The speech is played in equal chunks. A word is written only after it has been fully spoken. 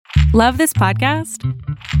Love this podcast?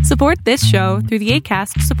 Support this show through the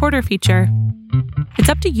Acast supporter feature. It's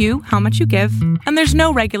up to you how much you give, and there's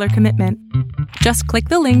no regular commitment. Just click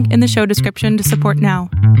the link in the show description to support now.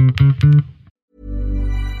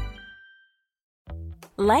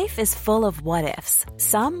 Life is full of what-ifs.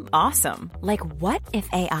 Some awesome, like what if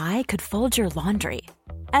AI could fold your laundry?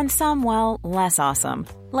 And some, well, less awesome,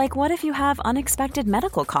 like what if you have unexpected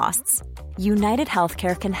medical costs? United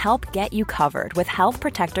Healthcare can help get you covered with Health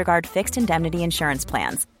Protector Guard fixed indemnity insurance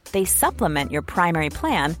plans. They supplement your primary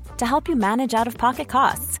plan to help you manage out-of-pocket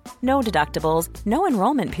costs. No deductibles, no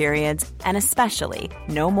enrollment periods, and especially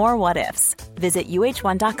no more what-ifs. Visit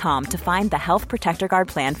UH1.com to find the Health Protector Guard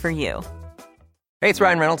plan for you. Hey, it's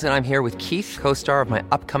Ryan Reynolds, and I'm here with Keith, co-star of my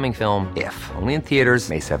upcoming film, If, only in theaters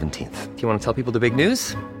May 17th. Do you want to tell people the big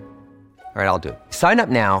news? All right, I'll do it. Sign up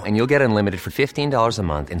now and you'll get unlimited for $15 a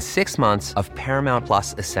month and 6 months of Paramount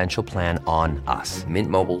Plus Essential Plan on us.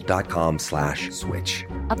 MintMobile.com/switch.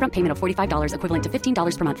 Upfront payment of $45 equivalent to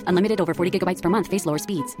 $15 per month. Unlimited over 40 gigabytes per month. Face lower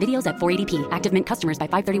speeds. Videos at 480p. Active Mint customers by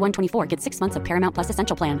 531.24 get 6 months of Paramount Plus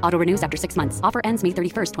Essential Plan. Auto renews after 6 months. Offer ends May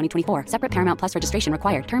 31st, 2024. Separate Paramount Plus registration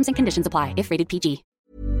required. Terms and conditions apply if rated PG.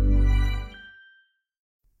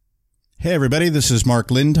 Hey everybody, this is Mark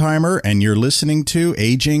Lindheimer, and you're listening to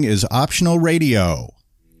Aging is Optional Radio.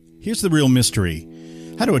 Here's the real mystery.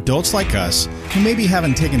 How do adults like us, who maybe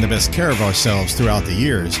haven't taken the best care of ourselves throughout the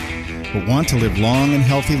years, but want to live long and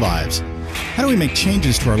healthy lives, how do we make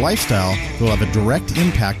changes to our lifestyle that will have a direct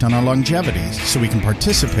impact on our longevity so we can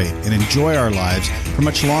participate and enjoy our lives for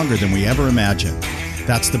much longer than we ever imagined?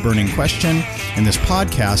 That's the burning question, and this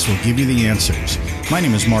podcast will give you the answers. My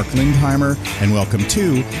name is Mark Lindheimer, and welcome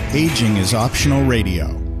to Aging is Optional Radio.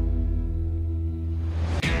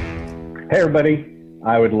 Hey, everybody.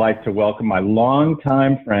 I would like to welcome my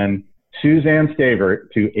longtime friend, Suzanne Stavert,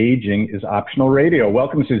 to Aging is Optional Radio.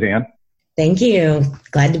 Welcome, Suzanne. Thank you.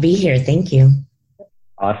 Glad to be here. Thank you.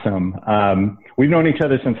 Awesome. We've known each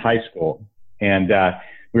other since high school, and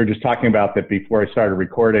we were just talking about that before I started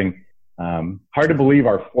recording. Hard to believe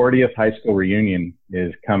our 40th high school reunion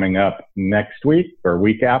is coming up next week or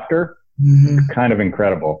week after. Mm-hmm. Kind of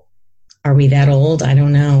incredible. Are we that old? I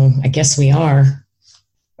don't know. I guess we are.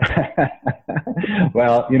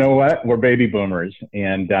 Well, you know what? We're baby boomers.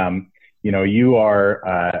 And, you are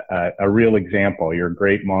a real example. You're a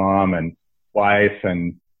great mom and wife,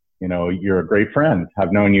 and, you're a great friend.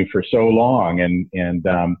 I've known you for so long, and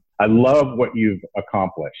I love what you've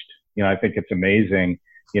accomplished. I think it's amazing,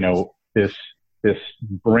 this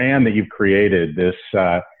brand that you've created, this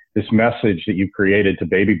message that you've created to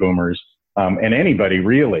baby boomers, and anybody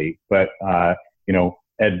really, but,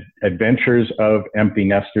 Adventures of Empty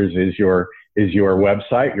Nesters is your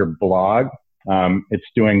website, your blog.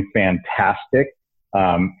 It's doing fantastic.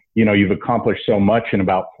 You've accomplished so much in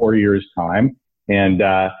about 4 years' time. And,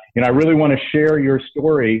 I really want to share your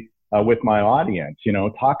story, with my audience,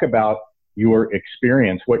 talk about your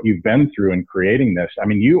experience, what you've been through in creating this. I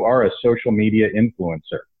mean, you are a social media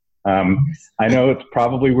influencer. I know it's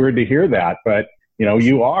probably weird to hear that, but,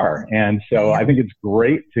 you are. And so I think it's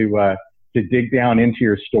great to dig down into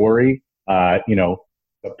your story, the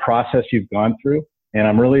process you've gone through. And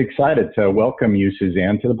I'm really excited to welcome you,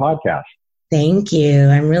 Suzanne, to the podcast. Thank you.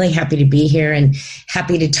 I'm really happy to be here and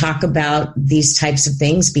happy to talk about these types of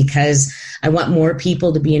things because I want more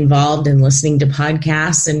people to be involved in listening to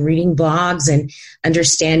podcasts and reading blogs and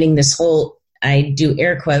understanding this whole, I do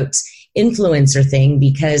air quotes, influencer thing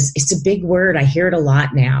because it's a big word. I hear it a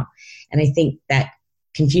lot now. And I think that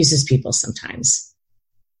confuses people sometimes.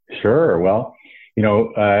 Sure. Well,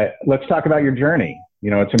 let's talk about your journey.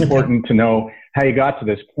 It's important to know how you got to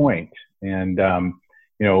this point. And,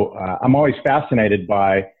 I'm always fascinated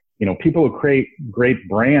by, people who create great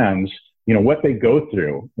brands, what they go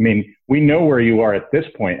through. I mean, we know where you are at this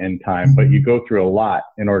point in time, but you go through a lot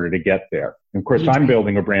in order to get there. And of course, I'm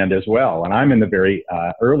building a brand as well, and I'm in the very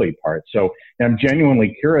early part. So I'm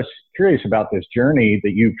genuinely curious about this journey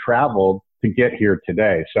that you've traveled to get here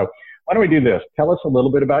today. So why don't we do this? Tell us a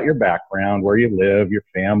little bit about your background, where you live, your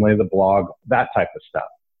family, the blog, that type of stuff.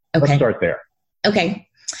 Okay. Let's start there. Okay.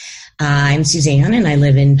 I'm Suzanne, and I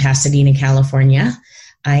live in Pasadena, California.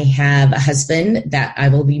 I have a husband that I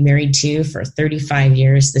will be married to for 35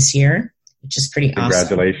 years this year, which is pretty awesome.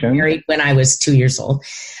 Congratulations. Married when I was 2 years old.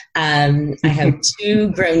 I have two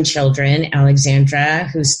grown children, Alexandra,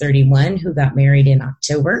 who's 31, who got married in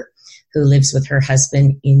October, who lives with her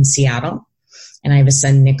husband in Seattle. And I have a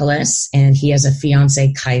son, Nicholas, and he has a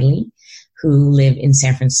fiance, Kylie, who live in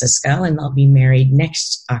San Francisco, and they'll be married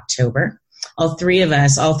next October.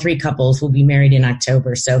 all three couples will be married in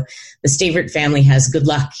October. So the Stavert family has good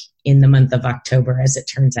luck in the month of October, as it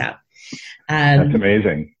turns out. That's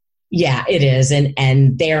amazing. Yeah, it is.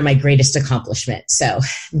 And they are my greatest accomplishment. So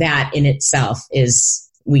that in itself is,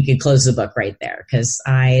 we could close the book right there, because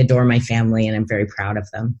I adore my family and I'm very proud of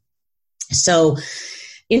them. So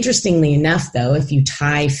interestingly enough, though, if you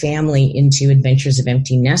tie family into Adventures of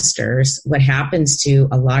Empty Nesters, what happens to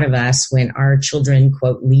a lot of us when our children,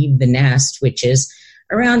 quote, leave the nest, which is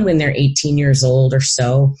around when they're 18 years old or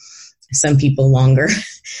so, some people longer,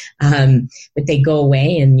 but they go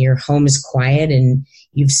away and your home is quiet and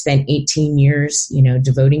you've spent 18 years,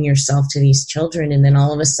 devoting yourself to these children. And then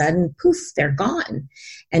all of a sudden, poof, they're gone.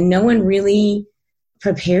 And no one really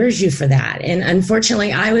prepares you for that. And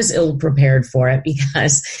unfortunately, I was ill prepared for it,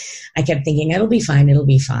 because I kept thinking, it'll be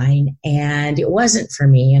fine. And it wasn't for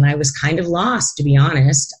me. And I was kind of lost, to be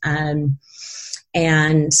honest.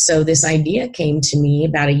 And so this idea came to me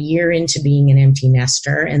about a year into being an empty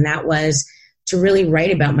nester. And that was to really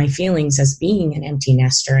write about my feelings as being an empty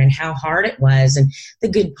nester and how hard it was, and the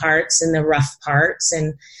good parts and the rough parts.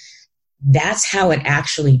 And that's how it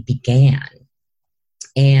actually began.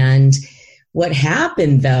 And what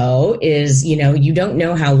happened, though, is, you don't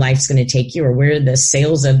know how life's going to take you or where the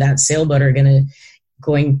sails of that sailboat are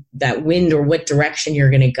going that wind, or what direction you're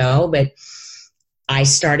going to go. But I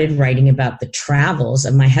started writing about the travels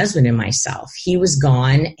of my husband and myself. He was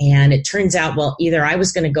gone, and it turns out, well, either I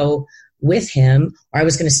was going to go with him or I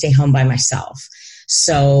was going to stay home by myself.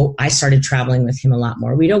 So I started traveling with him a lot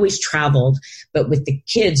more. We'd always traveled, but with the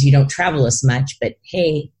kids, you don't travel as much. But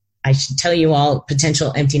hey, I should tell you all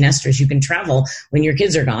potential empty nesters, you can travel when your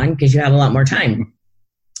kids are gone because you have a lot more time.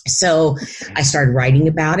 So I started writing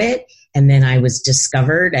about it, and then I was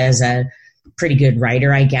discovered as a pretty good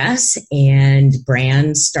writer, I guess, and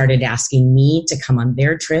brands started asking me to come on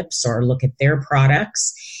their trips or look at their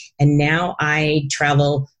products. And now I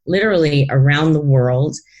travel literally around the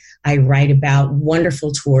world. I write about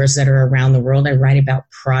wonderful tours that are around the world. I write about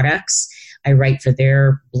products. I write for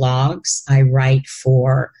their blogs. I write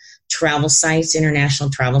for travel sites,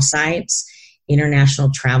 international travel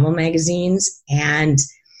magazines. And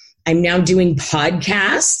I'm now doing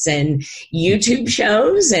podcasts and YouTube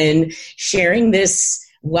shows and sharing this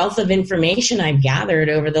wealth of information I've gathered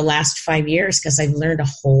over the last 5 years, because I've learned a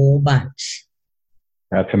whole bunch.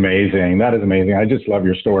 That's amazing. That is amazing. I just love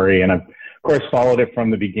your story. And I've, of course, followed it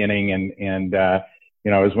from the beginning. And I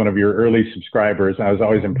was one of your early subscribers. I was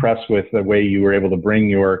always impressed with the way you were able to bring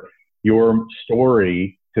your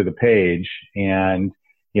story to the page and,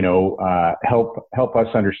 help us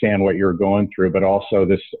understand what you're going through, but also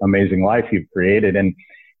this amazing life you've created. And,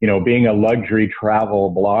 being a luxury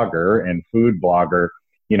travel blogger and food blogger,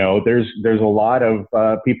 there's a lot of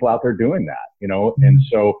people out there doing that, and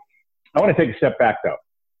so I want to take a step back though.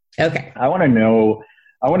 Okay. I want to know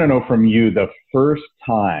from you the first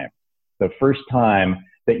time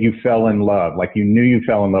that you fell in love, like you knew you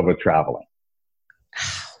fell in love with traveling.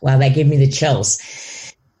 Wow, that gave me the chills.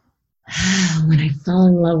 When I fell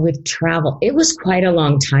in love with travel, it was quite a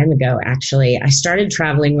long time ago, actually. I started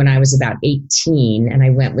traveling when I was about 18, and I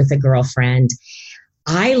went with a girlfriend.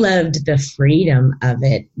 I loved the freedom of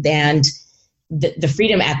it, and the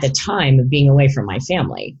freedom at the time of being away from my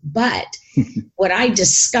family. But what I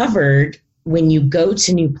discovered when you go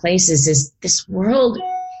to new places is this world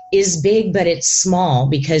is big, but it's small,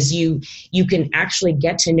 because you can actually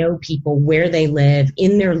get to know people where they live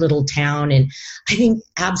in their little town. And I think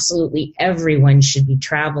absolutely everyone should be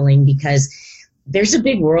traveling, because there's a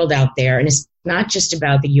big world out there, and it's not just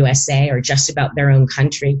about the USA or just about their own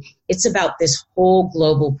country. It's about this whole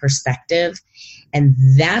global perspective. And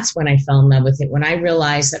that's when I fell in love with it, when I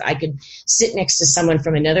realized that I could sit next to someone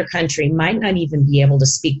from another country, might not even be able to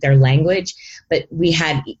speak their language, but we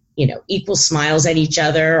had, equal smiles at each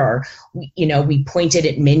other, or, we pointed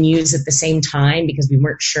at menus at the same time because we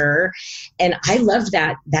weren't sure. And I loved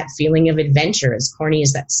that feeling of adventure. As corny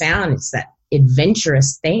as that sounds, it's that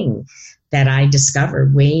adventurous thing that I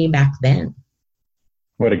discovered way back then.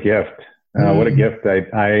 What a gift. What a gift.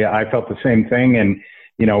 I felt the same thing. And,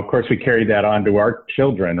 of course, we carried that on to our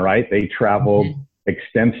children, right? They traveled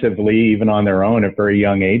extensively, even on their own at very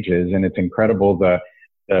young ages. And it's incredible the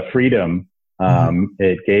freedom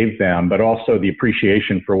it gave them, but also the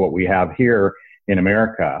appreciation for what we have here in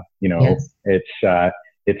America. Yes.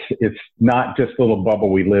 It's not just a little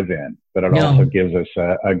bubble we live in, but it also gives us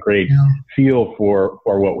a great feel for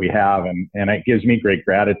what we have. And it gives me great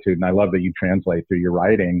gratitude. And I love that you translate through your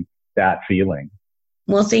writing that feeling.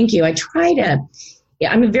 Well, thank you. I try to,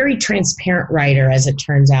 I'm a very transparent writer, as it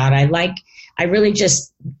turns out. I really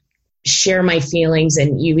just share my feelings,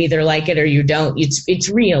 and you either like it or you don't. It's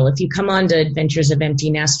real. If you come on to Adventures of Empty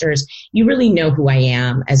Nesters, you really know who I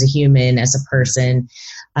am as a human, as a person,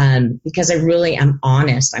 because I really am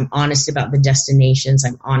honest. I'm honest about the destinations.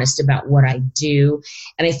 I'm honest about what I do.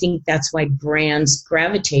 And I think that's why brands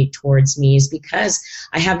gravitate towards me, is because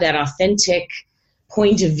I have that authentic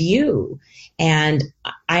point of view. And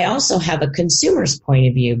I also have a consumer's point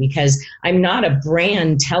of view, because I'm not a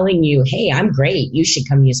brand telling you, hey, I'm great, you should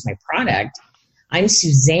come use my product. I'm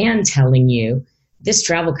Suzanne telling you, this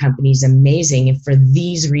travel company is amazing, and for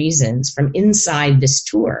these reasons, from inside this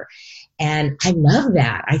tour. And I love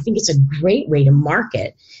that. I think it's a great way to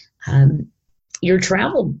market your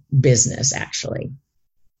travel business, actually.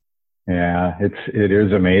 Yeah, it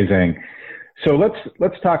is amazing. So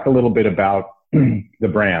let's talk a little bit about the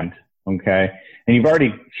brand. Okay. And you've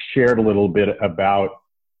already shared a little bit about,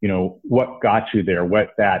 what got you there, what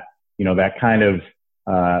that, that kind of,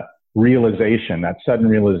 realization, that sudden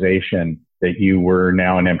realization that you were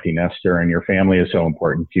now an empty nester and your family is so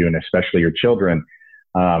important to you, and especially your children.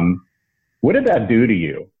 What did that do to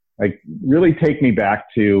you? Like, really take me back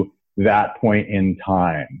to that point in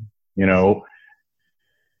time,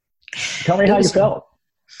 tell me how you felt.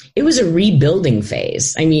 It was a rebuilding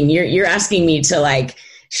phase. I mean, you're asking me to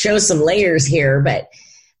show some layers here, but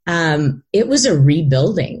it was a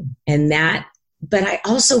rebuilding. But I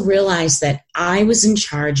also realized that I was in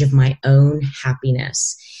charge of my own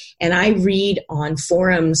happiness. And I read on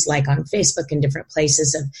forums like on Facebook and different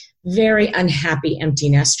places of very unhappy empty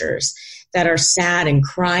nesters that are sad and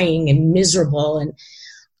crying and miserable. And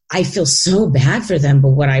I feel so bad for them.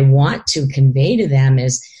 But what I want to convey to them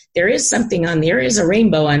is there is a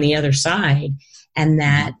rainbow on the other side, and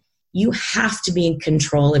that you have to be in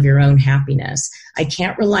control of your own happiness. I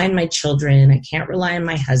can't rely on my children. I can't rely on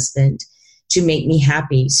my husband to make me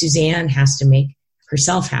happy. Suzanne has to make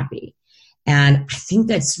herself happy. And I think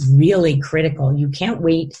that's really critical. You can't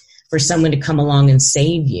wait for someone to come along and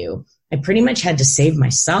save you. I pretty much had to save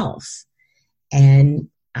myself. And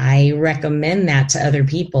I recommend that to other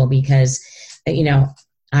people because,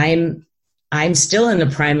 I'm still in the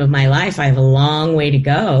prime of my life. I have a long way to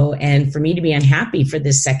go. And for me to be unhappy for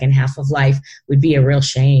this second half of life would be a real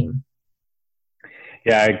shame.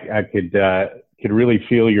 Yeah, I could really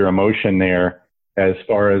feel your emotion there as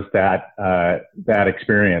far as that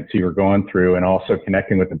experience you were going through, and also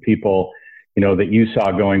connecting with the people, that you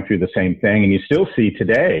saw going through the same thing, and you still see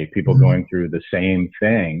today people going through the same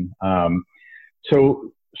thing.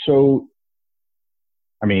 So,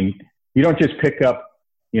 I mean, you don't just pick up,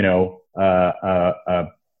 a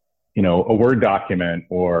Word document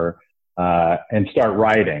or and start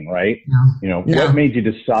writing, right? No. What made you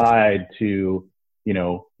decide to,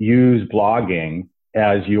 use blogging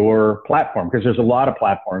as your platform? Because there's a lot of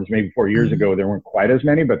platforms. Maybe 4 years ago, there weren't quite as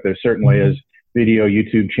many, but there certainly is video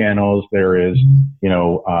YouTube channels. There is,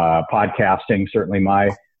 podcasting, certainly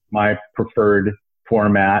my preferred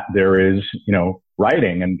format. There is,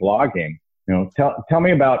 writing and blogging. Tell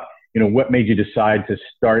me about, what made you decide to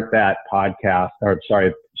start that podcast,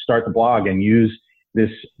 start the blog and use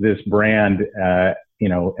this brand,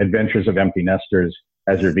 Adventures of Empty Nesters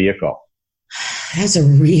as your vehicle? That's a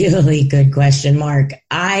really good question, Mark.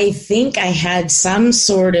 I think I had some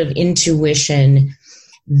sort of intuition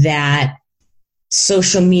that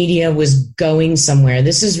social media was going somewhere.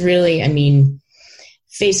 This is really,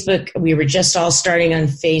 Facebook, we were just all starting on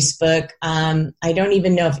Facebook. I don't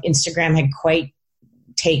even know if Instagram had quite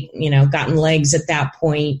gotten legs at that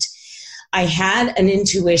point. I had an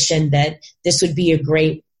intuition that this would be a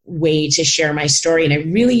great way to share my story.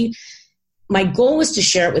 And my goal was to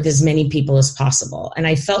share it with as many people as possible. And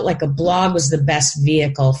I felt like a blog was the best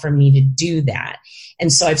vehicle for me to do that.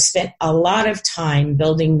 And so I've spent a lot of time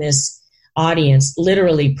building this audience,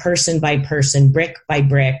 literally person by person, brick by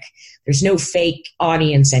brick. There's no fake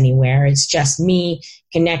audience anywhere. It's just me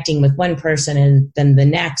connecting with one person and then the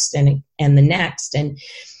next and the next. And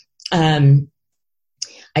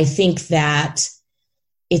I think that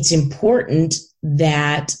it's important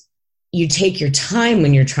that you take your time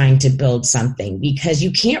when you're trying to build something, because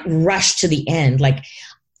you can't rush to the end. Like,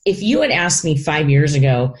 if you had asked me 5 years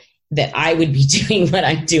ago that I would be doing what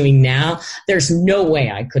I'm doing now, there's no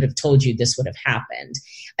way I could have told you this would have happened.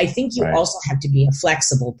 I think you also have to be a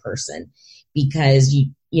flexible person, because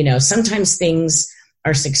sometimes things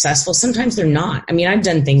are successful, sometimes they're not. I've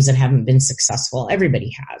done things that haven't been successful.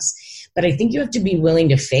 Everybody has. But I think you have to be willing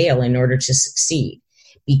to fail in order to succeed,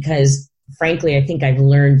 because frankly, I think I've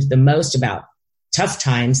learned the most about tough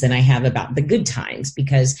times than I have about the good times,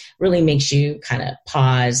 because it really makes you kind of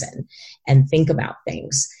pause and think about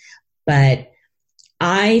things. But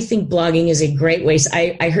I think blogging is a great way.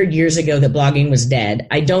 I heard years ago that blogging was dead.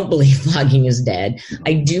 I don't believe blogging is dead.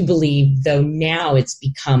 I do believe, though, now it's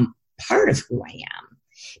become part of who I am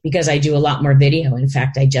because I do a lot more video. In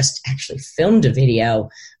fact, I just actually filmed a video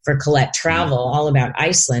for Colette Travel all about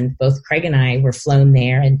Iceland. Both Craig and I were flown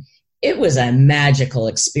there, and it was a magical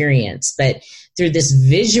experience. But through this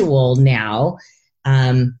visual now,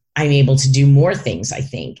 I'm able to do more things, I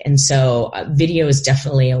think. And so video is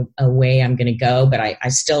definitely a way I'm going to go, but I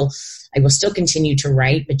will still continue to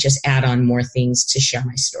write, but just add on more things to share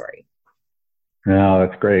my story. No,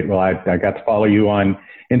 that's great. Well, I got to follow you on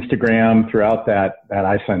Instagram throughout that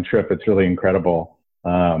Iceland trip. It's really incredible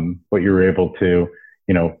what you were able to,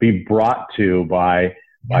 be brought to by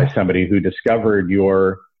somebody who discovered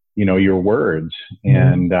your words.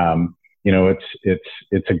 And,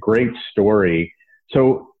 it's a great story.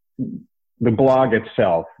 So the blog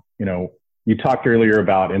itself, you talked earlier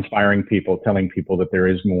about inspiring people, telling people that there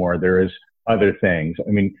is more, there is other things.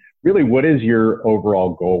 I mean, really, what is your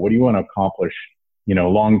overall goal? What do you want to accomplish,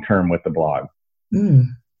 long-term with the blog?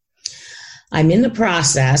 I'm in the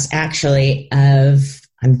process, actually, of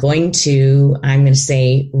I'm going to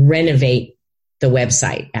say renovate the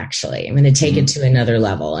website, actually. I'm going to take it to another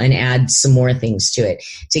level and add some more things to it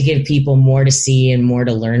to give people more to see and more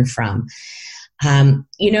to learn from.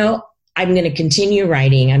 I'm going to continue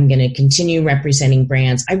writing. I'm going to continue representing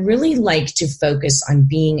brands. I really like to focus on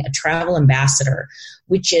being a travel ambassador,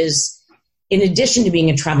 which is, in addition to being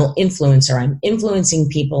a travel influencer, I'm influencing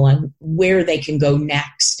people on where they can go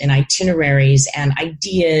next and itineraries and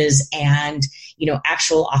ideas and,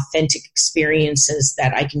 actual authentic experiences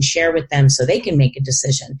that I can share with them so they can make a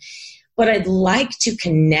decision. But I'd like to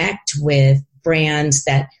connect with brands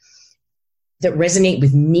that resonate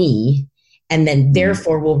with me and then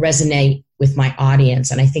therefore will resonate with my audience.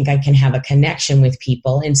 And I think I can have a connection with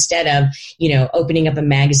people instead of, opening up a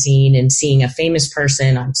magazine and seeing a famous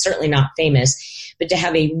person. I'm certainly not famous, but to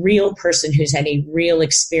have a real person who's had a real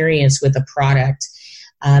experience with a product.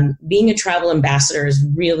 Being a travel ambassador is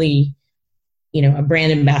really, a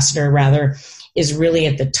brand ambassador rather, is really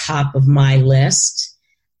at the top of my list.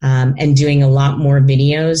 And doing a lot more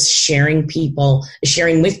videos, sharing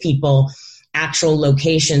with people actual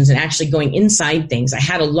locations and actually going inside things. I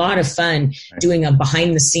had a lot of fun doing a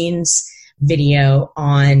behind the scenes video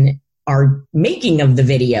on our making of the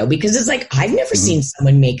video because it's like, I've never seen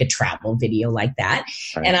someone make a travel video like that.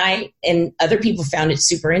 Right. And other people found it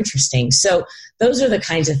super interesting. So those are the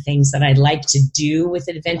kinds of things that I'd like to do with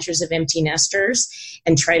Adventures of Empty Nesters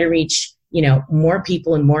and try to reach, more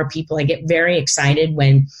people and more people. I get very excited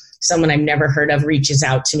when someone I've never heard of reaches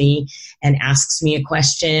out to me and asks me a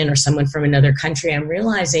question, or someone from another country. I'm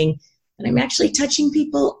realizing that I'm actually touching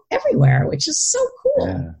people everywhere, which is so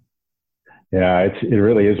cool. Yeah, it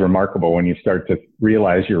really is remarkable when you start to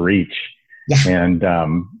realize your reach. Yeah. And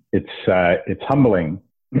it's humbling.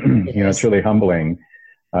 It's really humbling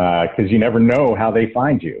because you never know how they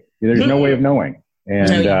find you. There's no way of knowing.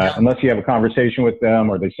 And unless you have a conversation with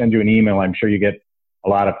them or they send you an email, I'm sure you get a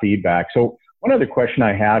lot of feedback. So one other question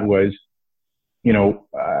I had was,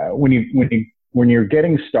 when you're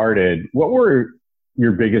getting started, what were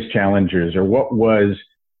your biggest challenges, or what was,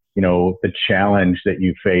 the challenge that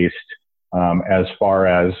you faced as far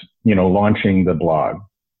as, launching the blog?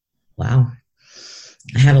 Wow.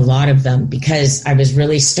 I had a lot of them because I was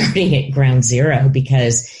really starting at ground zero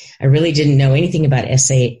because I really didn't know anything about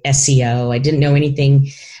SEO. I didn't know anything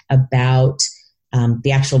about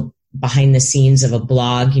the actual behind the scenes of a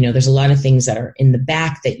blog. There's a lot of things that are in the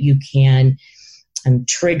back that you can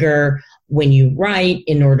trigger when you write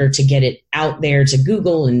in order to get it out there to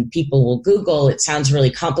Google, and people will Google. It sounds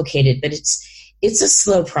really complicated, but it's a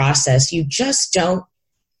slow process. You just don't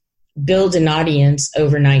build an audience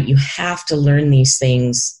overnight. You have to learn these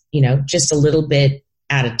things, just a little bit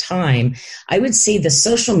at a time. I would say the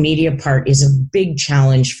social media part is a big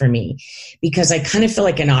challenge for me because I kind of feel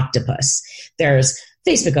like an octopus. There's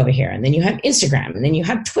Facebook over here, and then you have Instagram, and then you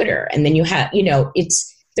have Twitter, and then you have,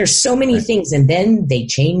 there's so many things, and then they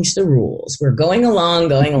change the rules. We're going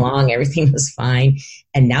along, everything was fine,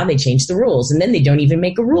 and now they change the rules, and then they don't even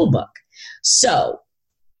make a rule book. So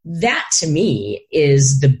that to me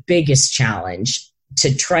is the biggest challenge,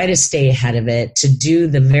 to try to stay ahead of it, to do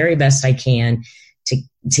the very best I can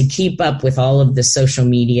to keep up with all of the social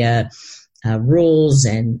media rules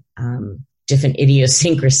and different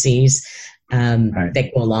idiosyncrasies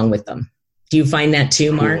that go along with them. Do you find that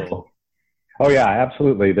too, Mark? Cool. Oh, yeah,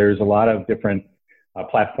 absolutely. There's a lot of different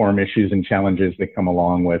platform issues and challenges that come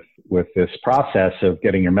along with this process of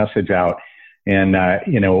getting your message out. And,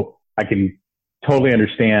 I can totally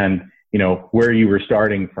understand, where you were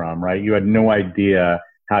starting from, right? You had no idea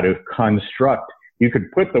how to construct. You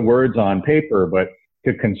could put the words on paper, but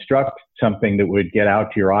to construct something that would get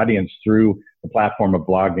out to your audience through the platform of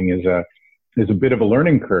blogging is a bit of a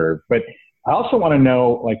learning curve. But I also want to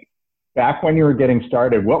know, like, back when you were getting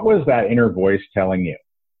started, what was that inner voice telling you?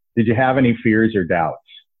 Did you have any fears or doubts?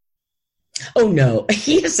 Oh, no.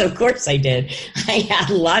 Yes, of course I did. I had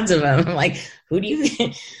lots of them. I'm like, who do you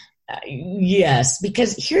think? Yes,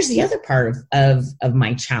 because here's the other part of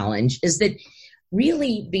my challenge is that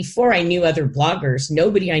really before I knew other bloggers,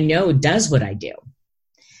 nobody I know does what I do.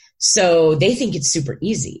 So they think it's super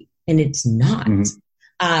easy, and it's not.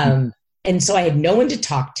 Mm-hmm. And so I had no one to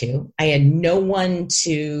talk to. I had no one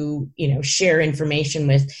to, share information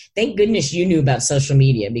with. Thank goodness you knew about social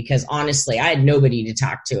media, because honestly, I had nobody to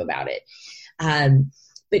talk to about it.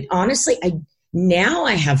 But honestly, now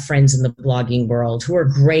I have friends in the blogging world who are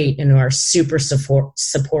great and who are super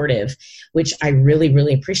supportive, which I really,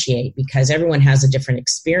 really appreciate, because everyone has a different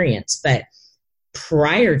experience. But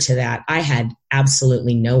prior to that, I had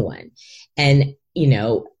absolutely no one. And,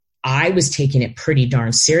 I was taking it pretty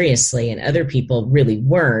darn seriously, and other people really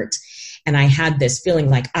weren't. And I had this feeling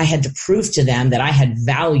like I had to prove to them that I had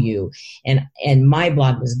value and my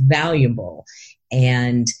blog was valuable.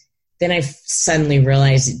 And then I suddenly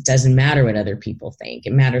realized it doesn't matter what other people think.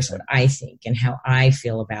 It matters what I think and how I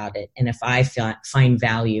feel about it. And if I find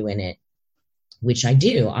value in it, which I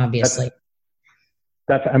do, obviously.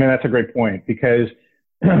 That's a great point, because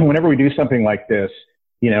whenever we do something like this,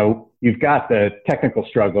 you've got the technical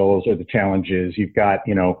struggles or the challenges, you've got,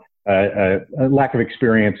 a lack of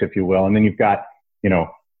experience, if you will. And then you've got, I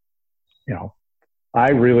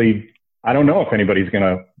don't know if anybody's going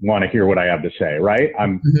to want to hear what I have to say, right?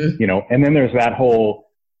 And then there's that whole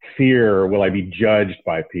fear, will I be judged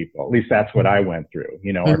by people? At least that's what I went through.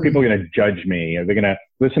 Are people going to judge me? Are they going to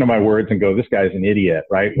listen to my words and go, this guy's an idiot,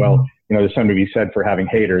 right? Well, there's something to be said for having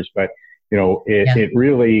haters, but, it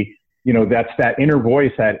really, that's that inner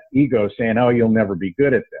voice, that ego saying, oh, you'll never be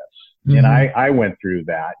good at this. And I went through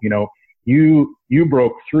that. You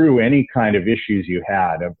broke through any kind of issues you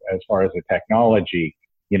had as far as the technology,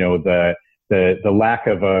 the lack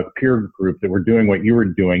of a peer group that were doing what you were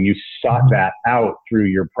doing. You sought that out through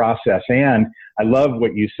your process. And I love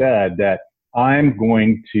what you said, that I'm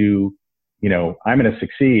going to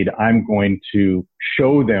succeed. I'm going to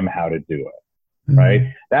show them how to do it. Right?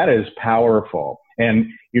 That is powerful. And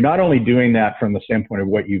you're not only doing that from the standpoint of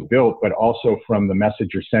what you've built, but also from the message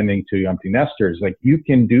you're sending to empty nesters. Like, you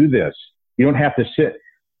can do this. You don't have to sit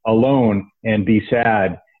alone and be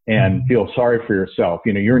sad and feel sorry for yourself.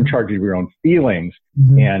 You're in charge of your own feelings.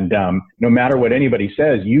 And no matter what anybody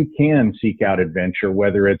says, you can seek out adventure,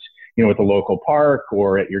 whether it's, at the local park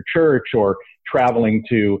or at your church or traveling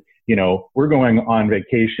to, we're going on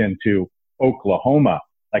vacation to Oklahoma.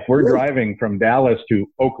 Like, we're driving from Dallas to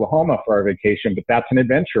Oklahoma for our vacation, but that's an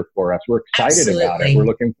adventure for us. We're excited about it. We're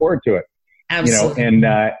looking forward to it. Absolutely.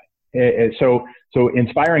 So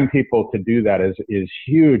inspiring people to do that is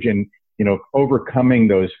huge. And, overcoming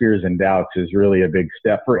those fears and doubts is really a big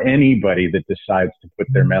step for anybody that decides to put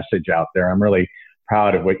their message out there. I'm really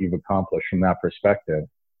proud of what you've accomplished from that perspective.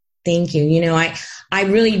 Thank you. I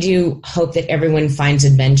really do hope that everyone finds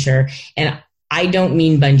adventure. And I don't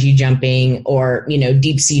mean bungee jumping or,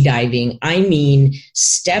 deep sea diving. I mean,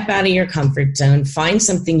 step out of your comfort zone, find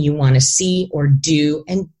something you want to see or do,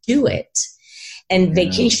 and do it. And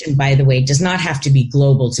vacation, by the way, does not have to be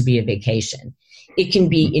global to be a vacation. It can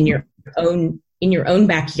be in your own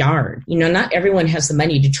backyard. Not everyone has the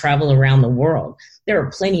money to travel around the world. There are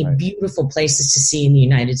plenty of beautiful places to see in the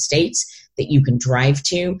United States that you can drive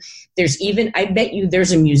to. I bet you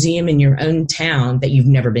there's a museum in your own town that you've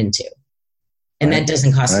never been to. And that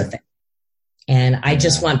doesn't cost a thing. And I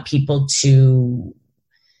just want people to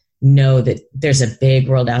know that there's a big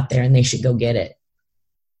world out there and they should go get it.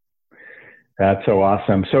 That's so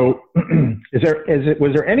awesome. So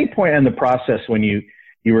was there any point in the process when you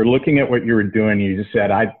were looking at what you were doing, you just said,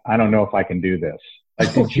 I don't know if I can do this?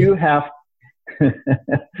 Like, did you have,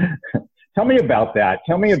 tell me about that.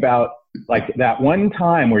 Tell me about like that one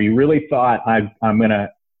time where you really thought, I'm going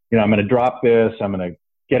to drop this. I'm going to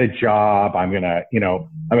get a job. I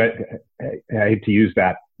hate to use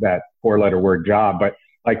that 4-letter word job, but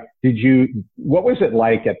like, what was it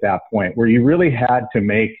like at that point where you really had to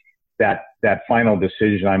make that final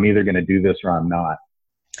decision? I'm either going to do this or I'm not.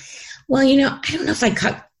 Well, I don't know if I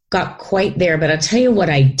got quite there, but I'll tell you what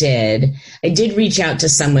I did. I did reach out to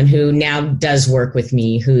someone who now does work with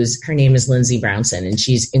me, her name is Lindsay Brownson, and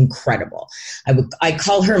she's incredible. I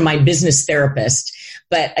call her my business therapist,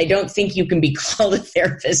 but I don't think you can be called a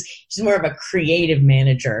therapist. She's more of a creative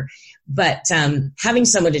manager. But having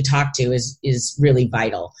someone to talk to is really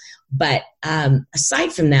vital. But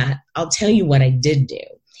aside from that, I'll tell you what I did do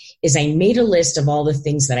is I made a list of all the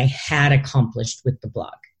things that I had accomplished with the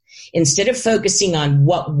blog. Instead of focusing on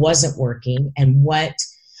what wasn't working and what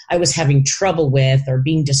I was having trouble with or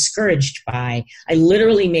being discouraged by, I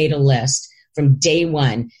literally made a list from day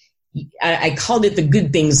one. I called it the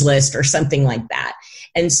good things list or something like that.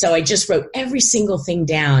 And so I just wrote every single thing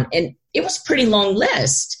down, and it was a pretty long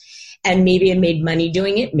list. And maybe I made money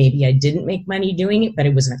doing it. Maybe I didn't make money doing it, but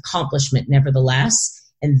it was an accomplishment nevertheless.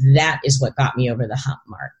 And that is what got me over the hump,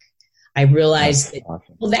 Mark. I realized that,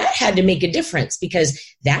 well, that had to make a difference because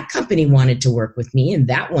that company wanted to work with me and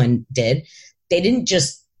that one did. They didn't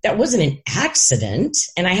just, that wasn't an accident.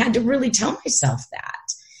 And I had to really tell myself that.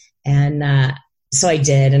 And so I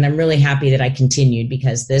did. And I'm really happy that I continued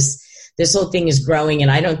because this whole thing is growing.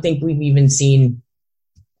 And I don't think we've even seen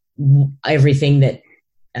everything that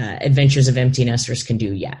Adventures of Empty Nesters can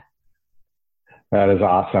do yet. That is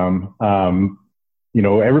awesome.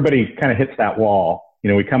 Everybody kind of hits that wall.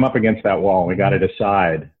 We come up against that wall and we got to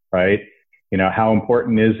decide, right? How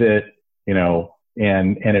important is it? And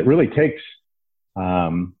it really takes,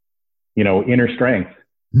 inner strength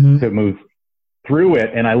to move through it.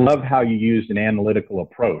 And I love how you used an analytical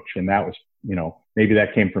approach. And that was, maybe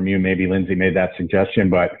that came from you. Maybe Lindsay made that suggestion,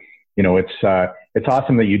 but it's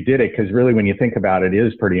awesome that you did it. Cause really when you think about it, it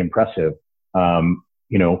is pretty impressive.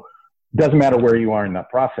 Doesn't matter where you are in that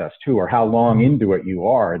process too, or how long into it you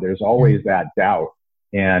are, there's always that doubt.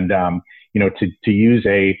 And, to use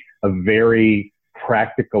a very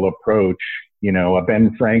practical approach, a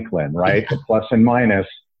Ben Franklin, right? The plus and minus,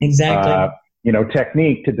 exactly.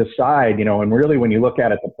 Technique to decide, and really when you look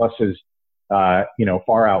at it, the pluses,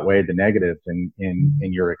 far outweigh the negatives in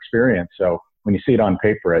your experience. So when you see it on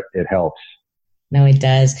paper, it helps. No, it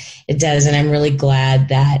does. It does. And I'm really glad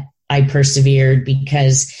that I persevered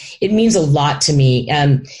because it means a lot to me.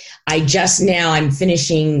 I'm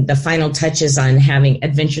finishing the final touches on having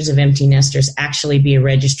Adventures of Empty Nesters actually be a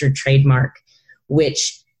registered trademark,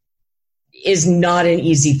 which is not an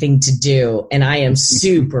easy thing to do. And I am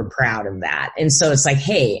super proud of that. And so it's like,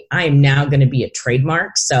 hey, I am now going to be a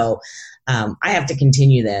trademark. So I have to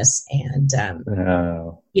continue this. And,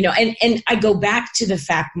 and I go back to the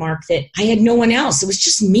fact, Mark, that I had no one else. It was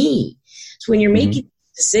just me. So when you're making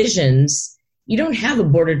decisions, you don't have a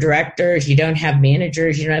board of directors, you don't have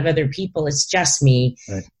managers, you don't have other people. It's just me.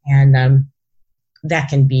 Right. And that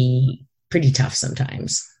can be pretty tough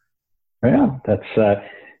sometimes. Yeah, that's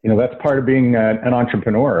part of being an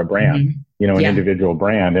entrepreneur, a brand, an individual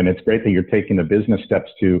brand. And it's great that you're taking the business steps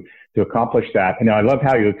to accomplish that. And I love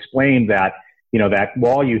how you explained that, that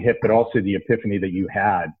wall you hit, but also the epiphany that you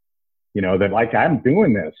had, that like, I'm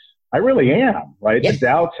doing this. I really am, right? Yeah. The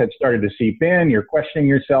doubts had started to seep in. You're questioning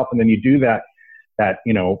yourself. And then you do that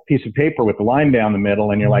piece of paper with the line down the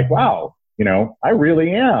middle. And you're like, wow, I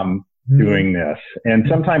really am doing this. And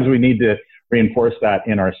sometimes we need to reinforce that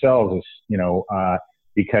in ourselves,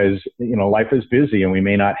 because, life is busy and we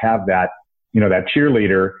may not have that, that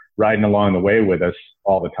cheerleader riding along the way with us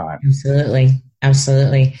all the time. Absolutely.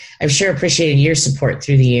 Absolutely. I've sure appreciated your support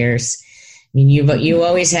through the years. I mean, you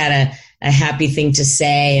always had a happy thing to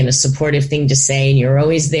say and a supportive thing to say, and you're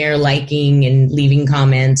always there liking and leaving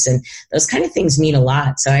comments, and those kind of things mean a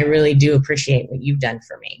lot. So I really do appreciate what you've done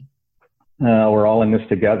for me. We're all in this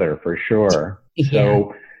together for sure. Yeah.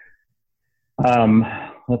 So,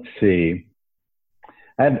 let's see.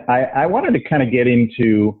 I wanted to kind of get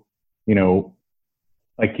into,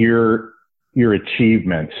 like your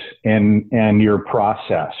achievements and your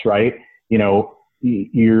process, right? What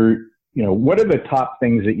are the top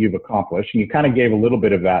things that you've accomplished? And you kind of gave a little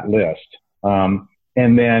bit of that list. And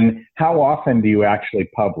then how often do you actually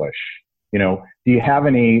publish? Do you have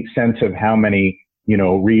any sense of how many,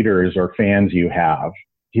 readers or fans you have?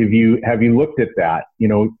 Have you looked at that?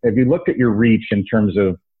 Have you looked at your reach in terms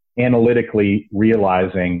of analytically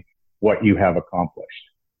realizing what you have accomplished?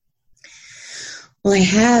 Well, I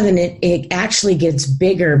have, and it actually gets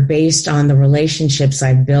bigger based on the relationships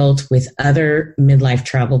I've built with other midlife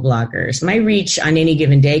travel bloggers. My reach on any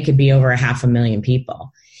given day could be over 500,000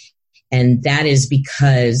 people. And that is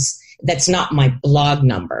because that's not my blog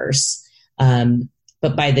numbers.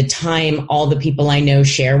 But by the time all the people I know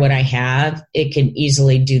share what I have, it can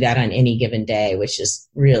easily do that on any given day, which is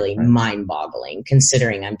really mind-boggling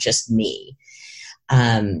considering I'm just me.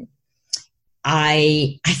 I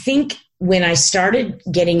think when I started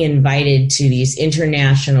getting invited to these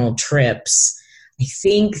international trips, I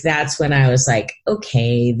think that's when I was like,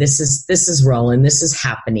 okay, this is rolling. This is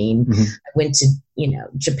happening. Mm-hmm. I went to,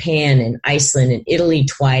 Japan and Iceland and Italy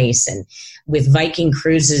twice, and with Viking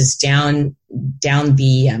cruises down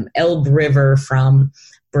the Elbe River from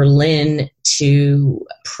Berlin to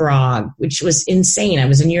Prague, which was insane. I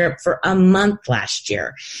was in Europe for a month last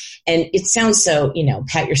year. And it sounds so,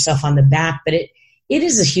 pat yourself on the back, but it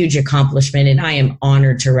is a huge accomplishment. And I am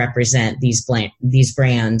honored to represent these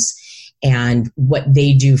brands and what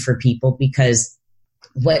they do for people, because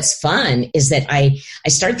what's fun is that I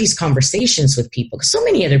start these conversations with people, because so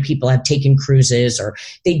many other people have taken cruises, or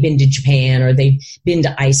they've been to Japan, or they've been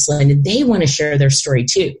to Iceland, and they want to share their story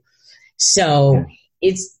too. So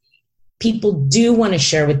people do want to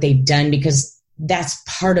share what they've done, because that's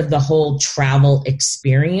part of the whole travel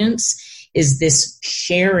experience, is this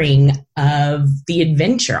sharing of the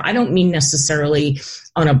adventure. I don't mean necessarily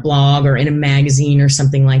on a blog or in a magazine or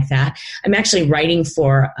something like that. I'm actually writing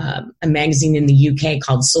for a magazine in the UK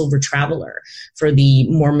called Silver Traveler, for the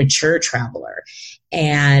more mature traveler.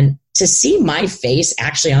 And to see my face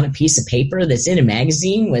actually on a piece of paper that's in a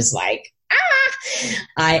magazine was like,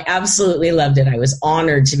 I absolutely loved it. I was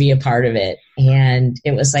honored to be a part of it. And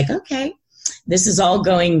it was like, okay, this is all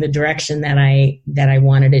going the direction that I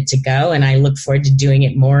wanted it to go. And I look forward to doing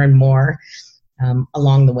it more and more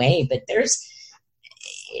along the way. But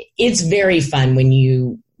it's very fun when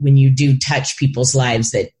you do touch people's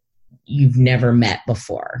lives that you've never met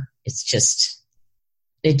before. It just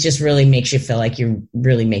really makes you feel like you're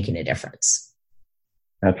really making a difference.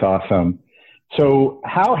 That's awesome. So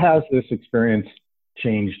how has this experience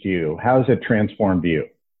changed you? How has it transformed you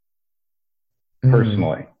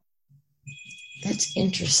personally? That's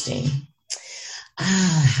interesting.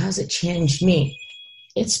 How's it changed me?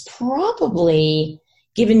 It's probably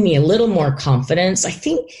given me a little more confidence. I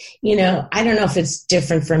think, I don't know if it's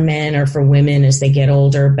different for men or for women as they get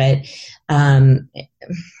older, but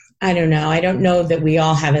I don't know. I don't know that we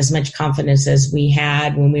all have as much confidence as we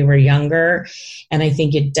had when we were younger. And I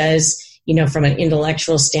think it does, from an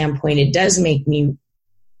intellectual standpoint, it does make me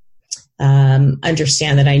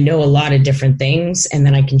understand that I know a lot of different things, and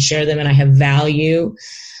that I can share them, and I have value.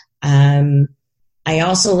 I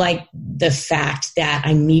also like the fact that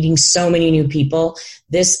I'm meeting so many new people.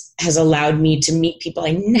 This has allowed me to meet people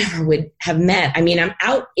I never would have met. I mean, I'm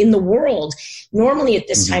out in the world. Normally at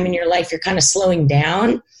this time in your life, you're kind of slowing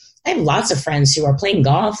down. I have lots of friends who are playing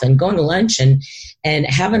golf and going to lunch and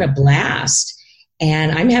having a blast.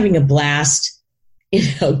 And I'm having a blast,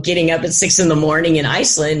 getting up at 6 a.m. in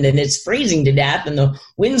Iceland, and it's freezing to death and the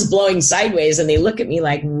wind's blowing sideways, and they look at me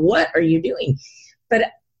like, what are you doing? But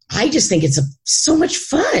I just think it's so much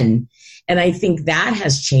fun. And I think that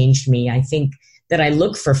has changed me. I think that I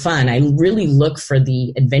look for fun. I really look for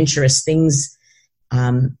the adventurous things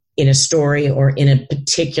in a story or in a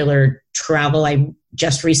particular travel. I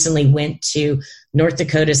just recently went to North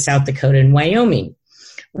Dakota, South Dakota, and Wyoming.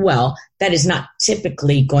 Well, that is not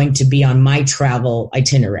typically going to be on my travel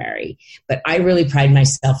itinerary, but I really pride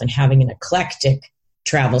myself in having an eclectic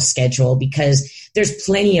travel schedule, because there's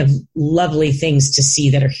plenty of lovely things to see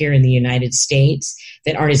that are here in the United States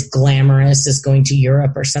that aren't as glamorous as going to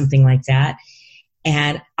Europe or something like that.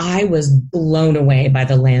 And I was blown away by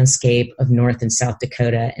the landscape of North and South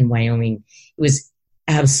Dakota and Wyoming. It was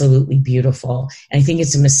absolutely beautiful. And I think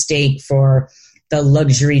it's a mistake for the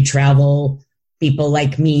luxury travel people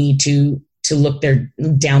like me to look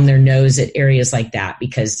down their nose at areas like that,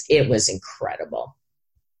 because it was incredible.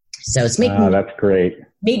 So it's that's great.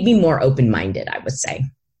 Made me more open-minded, I would say.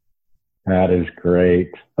 That is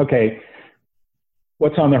great. Okay.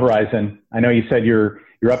 What's on the horizon? I know you said you're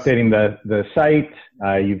updating the site.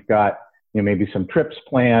 You've got maybe some trips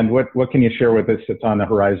planned. What can you share with us that's on the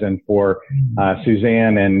horizon for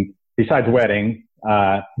Suzanne, and besides wedding,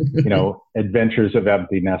 adventures of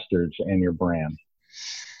empty nesters and your brand?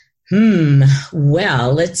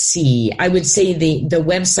 Well, let's see. I would say the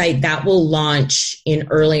website that will launch in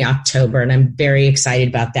early October, and I'm very excited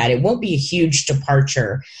about that. It won't be a huge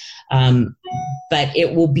departure, but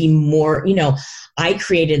it will be more, I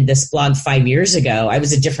created this blog 5 years ago. I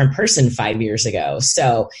was a different person 5 years ago.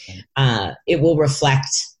 So it will reflect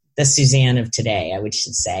the Suzanne of today, I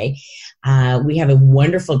should say. We have a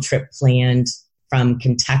wonderful trip planned from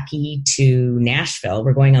Kentucky to Nashville.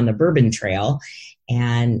 We're going on the Bourbon Trail,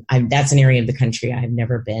 and that's an area of the country I've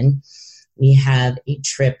never been. We have a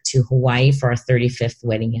trip to Hawaii for our 35th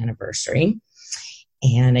wedding anniversary.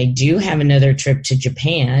 And I do have another trip to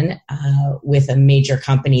Japan with a major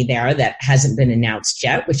company there that hasn't been announced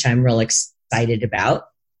yet, which I'm real excited about.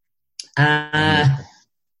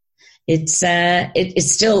 it's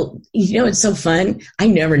still, it's so fun. I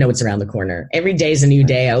never know what's around the corner. Every day is a new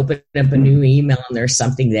day. I open up a new email and there's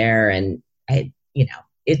something there, and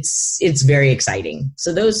it's very exciting.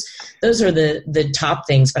 So those are the top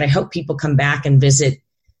things, but I hope people come back and visit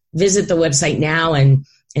the website now and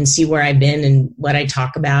see where I've been and what I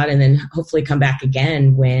talk about, and then hopefully come back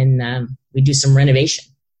again when we do some renovation.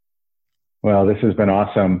 Well, this has been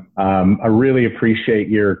awesome. I really appreciate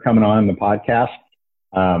your coming on the podcast.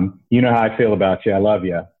 You know how I feel about you. I love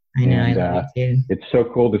you. I know. I love you too. It's so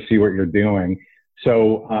cool to see what you're doing.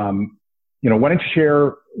 So, why don't you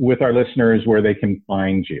share with our listeners where they can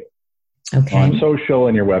find you on social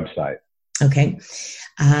and your website? Okay.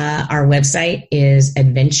 Our website is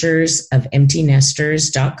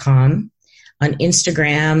adventuresofemptynesters.com. On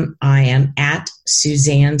Instagram, I am at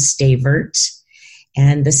Suzanne Stavert,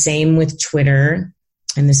 and the same with Twitter,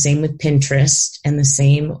 and the same with Pinterest, and the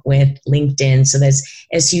same with LinkedIn. So that's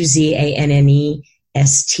SuzanneStavert.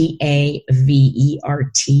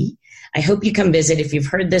 I hope you come visit. If you've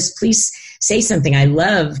heard this, please say something. I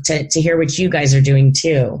love to hear what you guys are doing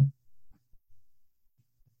too.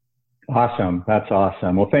 Awesome. That's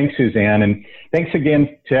awesome. Well, thanks, Suzanne. And thanks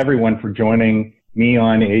again to everyone for joining me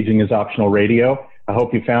on Aging is Optional Radio. I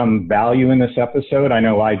hope you found value in this episode. I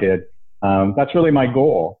know I did. That's really my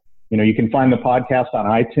goal. You can find the podcast on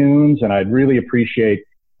iTunes, and I'd really appreciate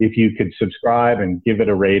if you could subscribe and give it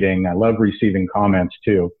a rating. I love receiving comments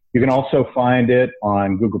too. You can also find it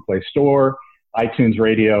on Google Play Store, iTunes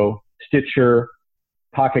Radio, Stitcher,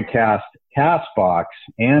 Pocket Cast, Castbox,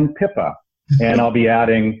 and Pippa. And I'll be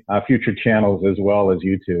adding future channels as well as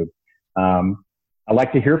YouTube. I'd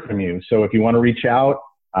like to hear from you. So if you want to reach out,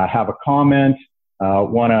 have a comment,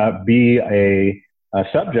 want to be a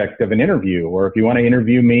subject of an interview, or if you want to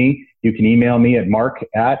interview me, you can email me at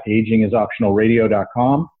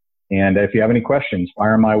mark@agingisoptionalradio.com. And if you have any questions,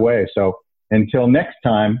 fire my way. So until next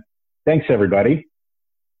time, thanks, everybody.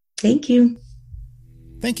 Thank you.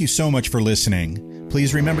 Thank you so much for listening.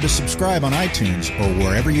 Please remember to subscribe on iTunes or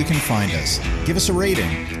wherever you can find us. Give us a rating.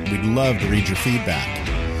 We'd love to read your feedback.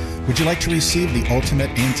 Would you like to receive the ultimate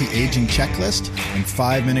anti-aging checklist and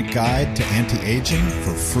 5-minute guide to anti-aging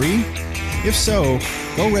for free? If so,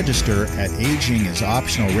 go register at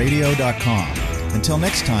agingisoptionalradio.com. Until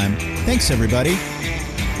next time, thanks everybody.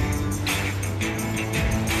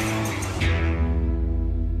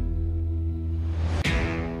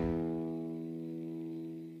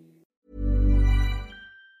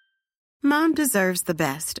 Mom deserves the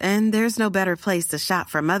best, and there's no better place to shop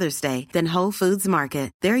for Mother's Day than Whole Foods Market.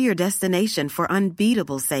 They're your destination for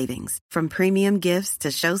unbeatable savings, from premium gifts to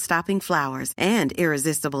show-stopping flowers and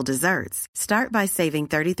irresistible desserts. Start by saving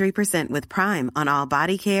 33% with Prime on all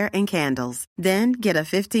body care and candles. Then get a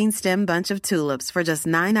 15-stem bunch of tulips for just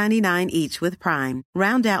 $9.99 each with Prime.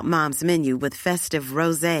 Round out Mom's menu with festive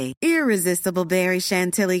rosé, irresistible berry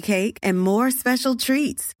chantilly cake, and more special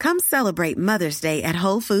treats. Come celebrate Mother's Day at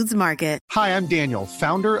Whole Foods Market. Hi, I'm Daniel,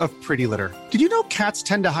 founder of Pretty Litter. Did you know cats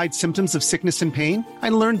tend to hide symptoms of sickness and pain? I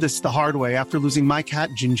learned this the hard way after losing my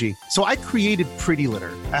cat, Gingy. So I created Pretty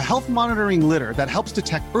Litter, a health monitoring litter that helps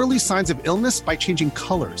detect early signs of illness by changing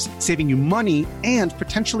colors, saving you money and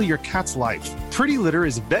potentially your cat's life. Pretty Litter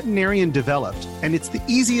is veterinarian developed, and it's the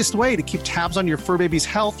easiest way to keep tabs on your fur baby's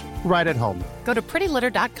health right at home. Go to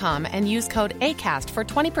prettylitter.com and use code ACAST for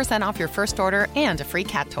 20% off your first order and a free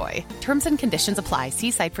cat toy. Terms and conditions apply.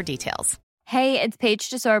 See site for details. Hey, it's Paige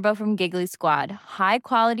DeSorbo from Giggly Squad. High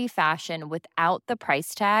quality fashion without the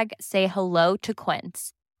price tag. Say hello to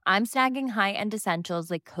Quince. I'm snagging high-end essentials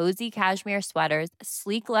like cozy cashmere sweaters,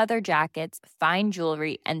 sleek leather jackets, fine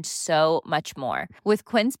jewelry, and so much more. With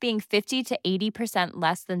Quince being 50 to 80%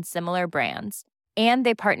 less than similar brands. And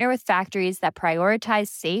they partner with factories that prioritize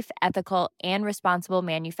safe, ethical, and responsible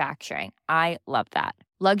manufacturing. I love that.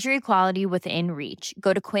 Luxury quality within reach.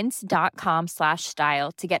 Go to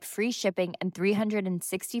quince.com/style to get free shipping and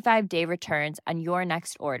 365-day returns on your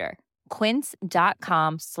next order.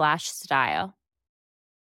 Quince.com/style.